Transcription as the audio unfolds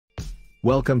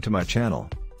Welcome to my channel.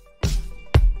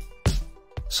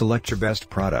 Select your best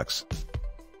products.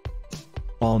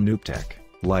 All noob tech.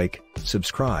 Like,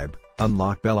 subscribe,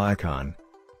 unlock bell icon.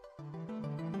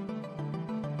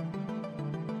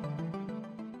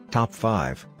 Top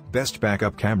 5 Best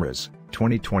Backup Cameras,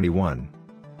 2021.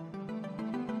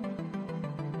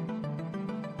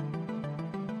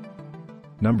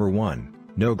 Number 1,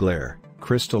 No Glare,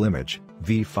 Crystal Image.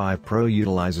 V5 Pro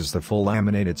utilizes the full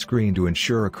laminated screen to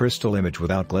ensure a crystal image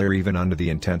without glare even under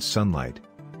the intense sunlight.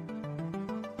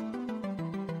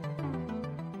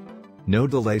 No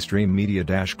Delay Stream Media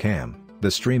Dash Cam. The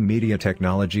Stream Media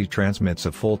technology transmits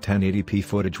a full 1080p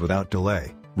footage without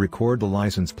delay. Record the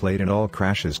license plate and all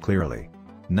crashes clearly.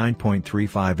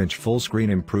 9.35-inch full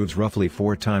screen improves roughly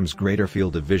 4 times greater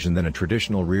field of vision than a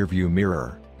traditional rear-view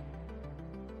mirror.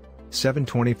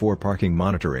 7/24 Parking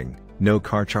Monitoring. No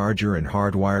car charger and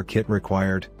hardwire kit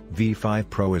required. V5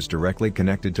 Pro is directly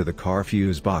connected to the car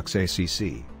fuse box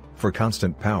ACC for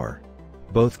constant power.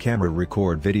 Both camera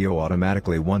record video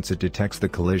automatically once it detects the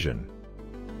collision.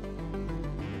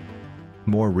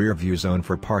 More rear view zone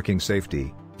for parking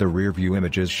safety. The rear view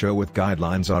images show with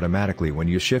guidelines automatically when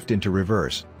you shift into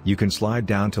reverse. You can slide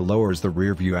down to lowers the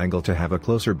rear view angle to have a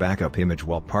closer backup image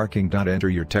while parking. Enter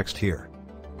your text here.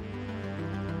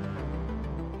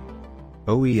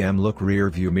 OEM Look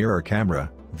Rear View Mirror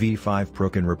Camera. V5 Pro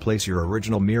can replace your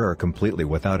original mirror completely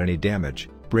without any damage,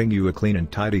 bring you a clean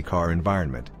and tidy car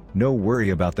environment. No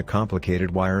worry about the complicated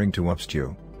wiring to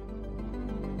upskew.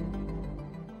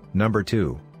 Number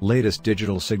 2, Latest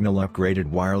Digital Signal Upgraded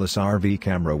Wireless RV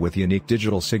Camera with unique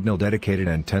digital signal dedicated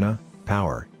antenna.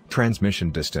 Power,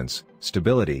 transmission distance,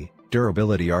 stability,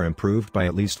 durability are improved by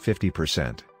at least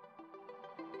 50%.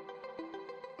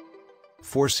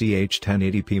 4CH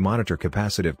 1080p monitor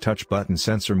capacitive touch button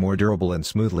sensor more durable and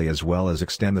smoothly as well as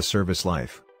extend the service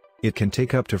life. It can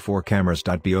take up to 4 cameras.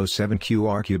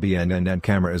 BO7QRQBNN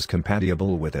camera is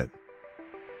compatible with it.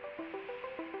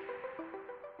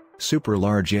 Super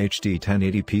large HD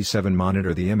 1080p7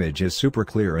 monitor. The image is super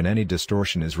clear and any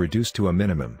distortion is reduced to a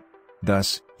minimum.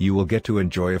 Thus, you will get to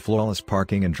enjoy a flawless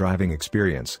parking and driving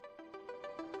experience.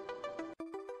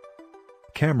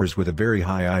 Cameras with a very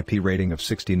high IP rating of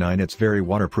 69. It's very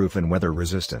waterproof and weather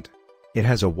resistant. It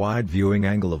has a wide viewing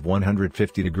angle of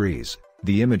 150 degrees.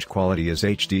 The image quality is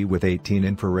HD with 18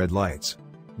 infrared lights.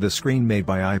 The screen made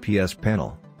by IPS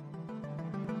panel.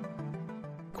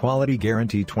 Quality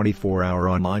guarantee: 24-hour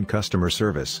online customer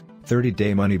service,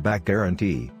 30-day money-back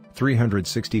guarantee,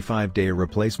 365-day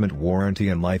replacement warranty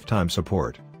and lifetime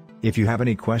support. If you have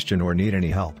any question or need any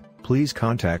help, please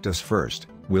contact us first.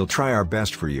 We'll try our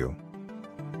best for you.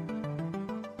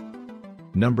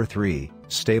 Number 3,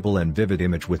 Stable and Vivid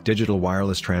Image with Digital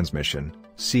Wireless Transmission.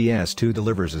 CS2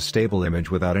 delivers a stable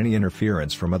image without any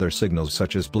interference from other signals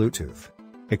such as Bluetooth.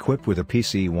 Equipped with a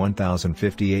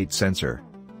PC1058 sensor.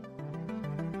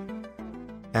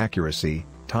 Accuracy,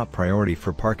 top priority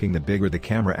for parking. The bigger the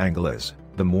camera angle is,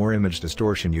 the more image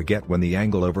distortion you get when the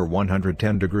angle over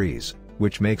 110 degrees,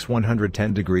 which makes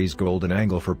 110 degrees golden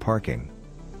angle for parking.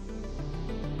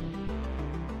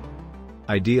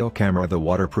 Ideal camera. The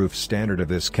waterproof standard of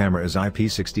this camera is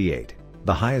IP68.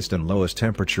 The highest and lowest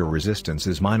temperature resistance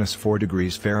is -4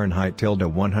 degrees Fahrenheit to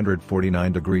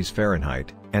 149 degrees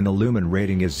Fahrenheit, and the lumen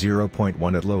rating is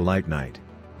 0.1 at low light night.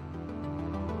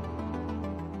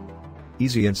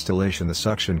 Easy installation. The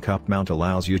suction cup mount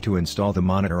allows you to install the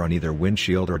monitor on either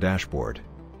windshield or dashboard.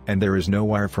 And there is no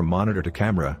wire from monitor to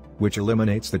camera, which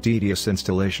eliminates the tedious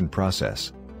installation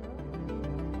process.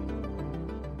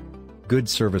 Good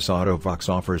Service. AutoVox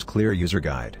offers clear user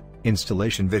guide,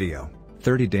 installation video,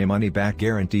 30-day money-back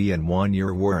guarantee and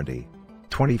 1-year warranty.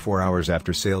 24 hours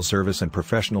after sales service and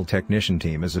professional technician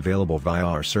team is available via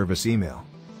our service email.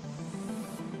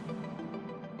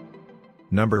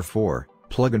 Number 4,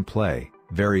 Plug and Play,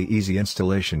 very easy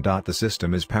installation. The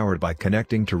system is powered by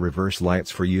connecting to reverse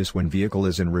lights for use when vehicle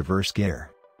is in reverse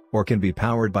gear. Or can be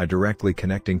powered by directly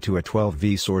connecting to a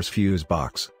 12V source fuse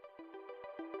box.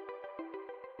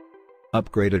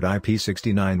 Upgraded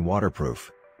IP69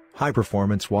 waterproof. High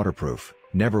performance waterproof,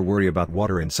 never worry about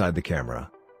water inside the camera.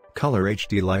 Color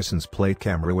HD license plate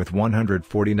camera with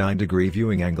 149 degree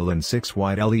viewing angle and 6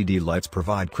 wide LED lights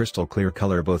provide crystal clear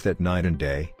color both at night and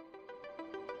day.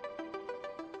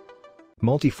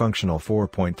 Multifunctional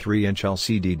 4.3-inch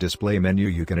LCD display menu.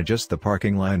 You can adjust the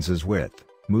parking lines' width,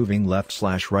 moving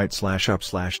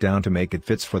left/right/up/down to make it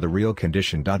fits for the real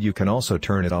condition. You can also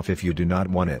turn it off if you do not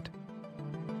want it.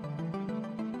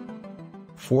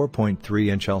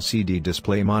 4.3-inch LCD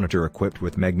display monitor equipped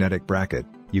with magnetic bracket.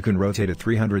 You can rotate it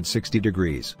 360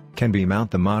 degrees, can be mount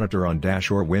the monitor on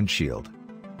dash or windshield.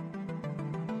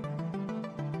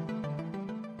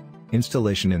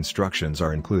 Installation instructions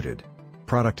are included.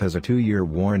 Product has a 2-year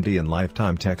warranty and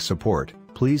lifetime tech support.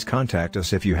 Please contact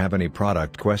us if you have any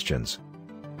product questions.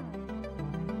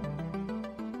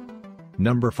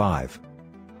 Number 5.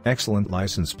 Excellent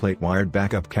license plate wired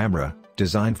backup camera,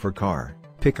 designed for car,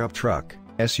 pickup truck,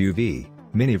 SUV,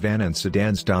 minivan and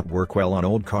sedans. Work well on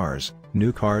old cars,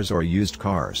 new cars or used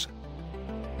cars.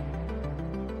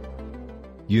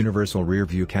 Universal rear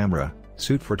view camera,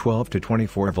 suit for 12 to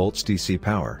 24 volts DC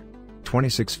power.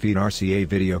 26 feet RCA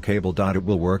video cable. It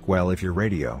will work well if your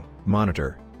radio,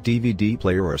 monitor, DVD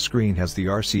player or screen has the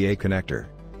RCA connector.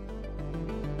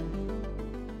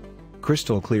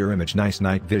 Crystal clear image, nice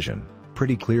night vision,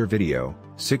 pretty clear video,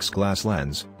 6 glass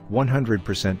lens,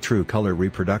 100% true color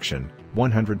reproduction,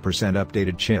 100%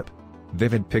 updated chip.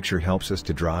 Vivid picture helps us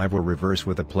to drive or reverse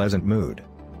with a pleasant mood.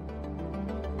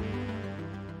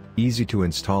 Easy to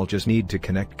install, just need to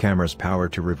connect camera's power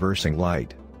to reversing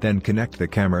light, then connect the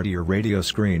camera to your radio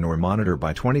screen or monitor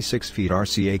by 26 feet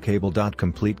RCA cable.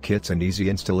 Complete kits and easy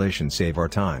installation save our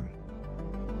time.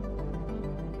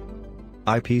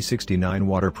 IP69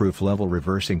 waterproof level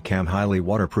reversing cam, highly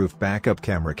waterproof backup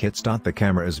camera kits. The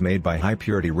camera is made by high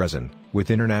purity resin,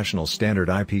 with international standard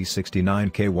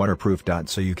IP69K waterproof.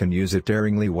 So you can use it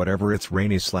daringly whatever it's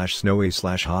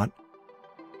rainy/snowy/hot.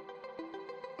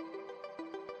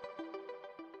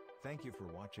 Thank you for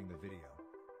watching the video.